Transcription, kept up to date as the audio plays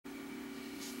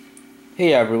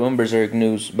Hey everyone, Berserk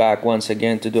News back once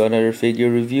again to do another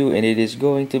figure review, and it is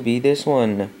going to be this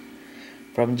one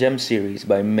from G.E.M series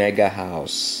by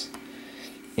Megahouse,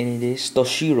 and it is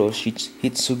Toshiro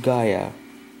Hitsugaya.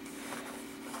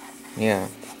 Yeah,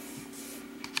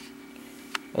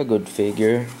 a good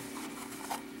figure.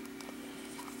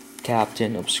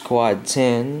 Captain of Squad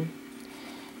 10.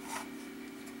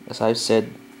 As I've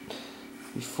said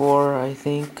before, I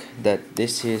think that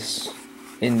this is,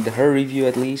 in her review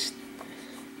at least,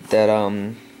 that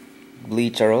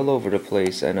bleach are all over the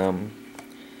place, and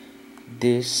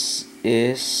this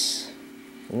is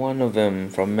one of them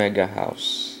from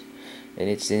Megahouse, and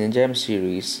it's in the G.E.M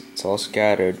series. It's all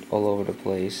scattered all over the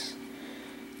place.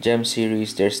 G.E.M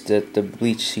series, there's the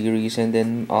Bleach series, and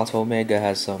then also Mega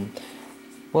has some.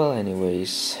 Well,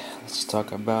 anyways, let's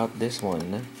talk about this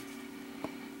one.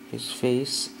 His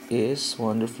face is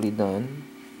wonderfully done.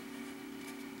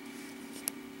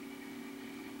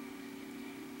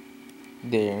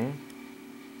 There.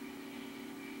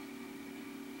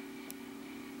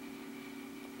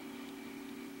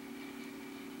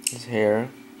 His hair.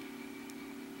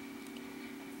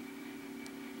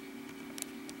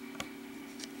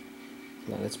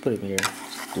 Now let's put him here.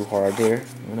 It's too hard there.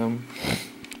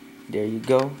 There you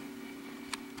go.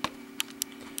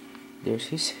 There's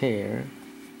his hair.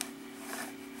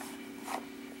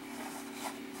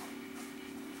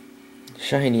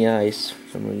 Shiny eyes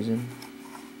for some reason.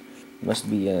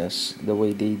 Must be the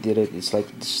way they did it. It's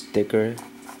like the sticker.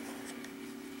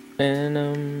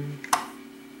 And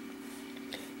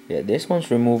yeah, this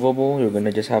one's removable. You're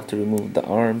gonna just have to remove the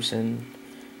arms, and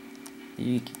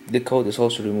the coat is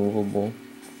also removable.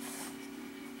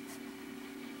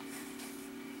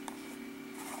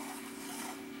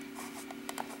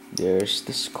 There's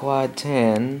the Squad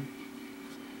 10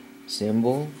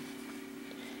 symbol.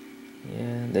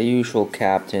 Yeah, the usual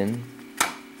captain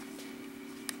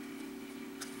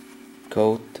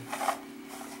coat.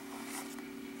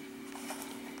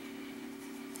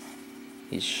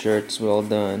 His shirt's well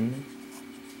done.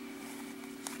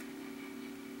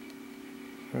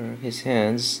 His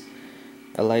hands,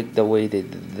 I like the way they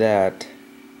did that.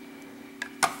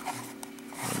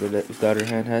 If the other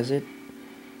hand has it,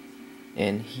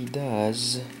 and he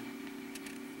does,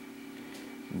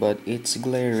 but it's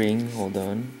glaring. Hold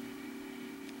on.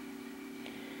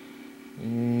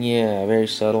 Yeah, very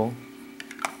subtle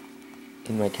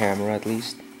in my camera at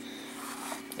least.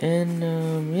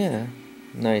 And yeah,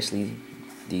 nicely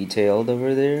detailed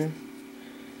over there.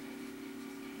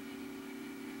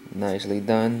 Nicely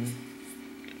done.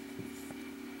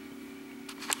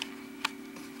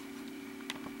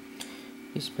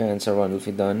 His pants are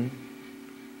wonderfully done.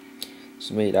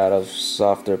 It's made out of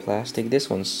softer plastic. This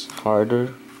one's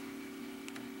harder.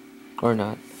 Or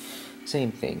not.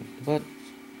 Same thing. But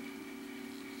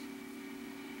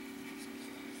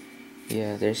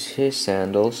yeah, there's his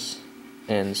sandals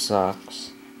and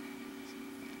socks.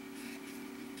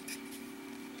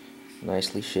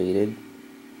 Nicely shaded.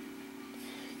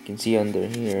 You can see under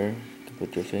here. You can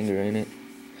put your finger in it.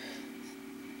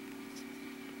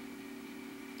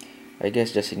 I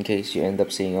guess just in case you end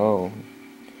up seeing, oh,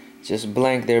 it's just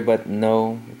blank there, but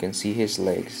no, you can see his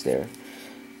legs there,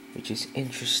 which is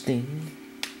interesting.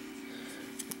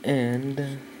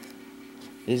 And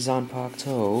his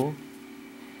Zanpakuto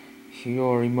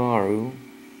Hyorimaru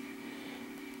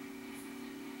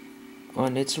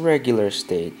on its regular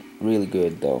state. Really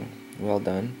good though. Well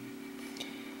done.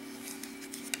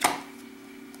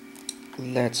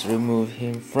 Let's remove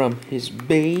him from his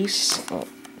base.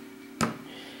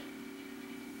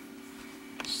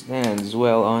 Stands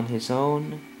well on his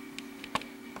own.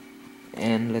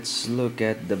 And let's look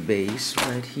at the base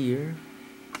right here.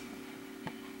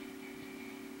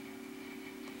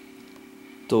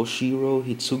 Toshiro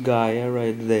Hitsugaya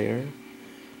right there.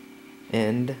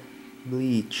 And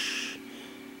bleach.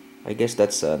 I guess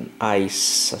that's an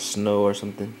ice, a snow or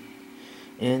something.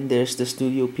 And there's the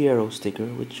Studio Piero sticker,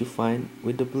 which you find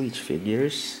with the bleach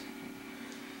figures.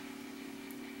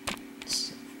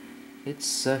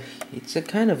 It's a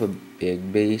kind of a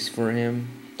big base for him,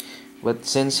 but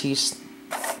since he's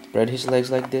spread his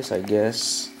legs like this, I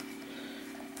guess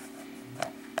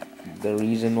the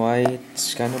reason why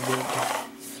it's kind of big.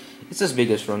 It's as big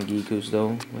as Rangiku's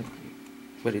though,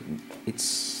 but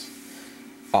it's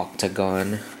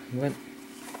octagon. But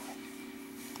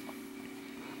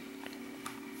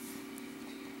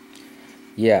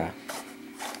yeah.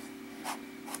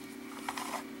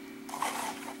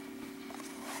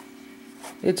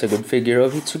 It's a good figure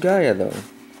of Hitsugaya though.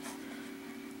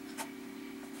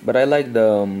 But I like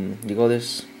the you call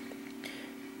this,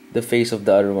 the face of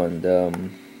the other one,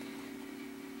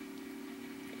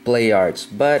 play arts,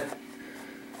 but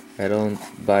I don't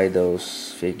buy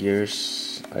those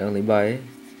figures. I only buy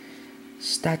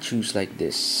statues like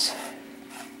this.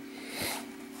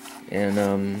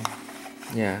 And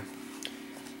yeah,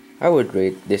 I would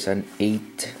rate this an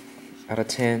 8 out of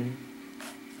 10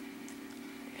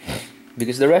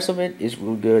 because the rest of it is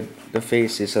real good. The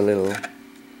face is a little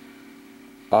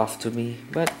off to me,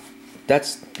 but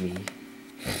that's me.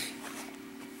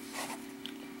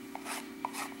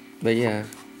 But yeah,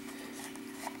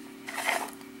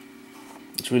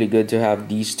 it's really good to have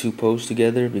these two pose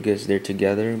together because they're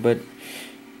together, but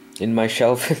in my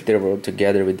shelf they're all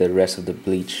together with the rest of the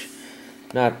Bleach.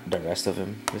 Not the rest of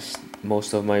them, just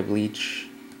most of my Bleach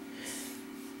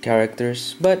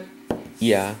characters. But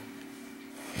yeah,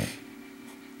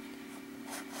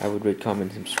 I would rate,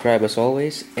 comment, subscribe as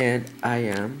always, and I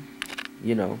am,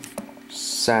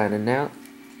 signing out.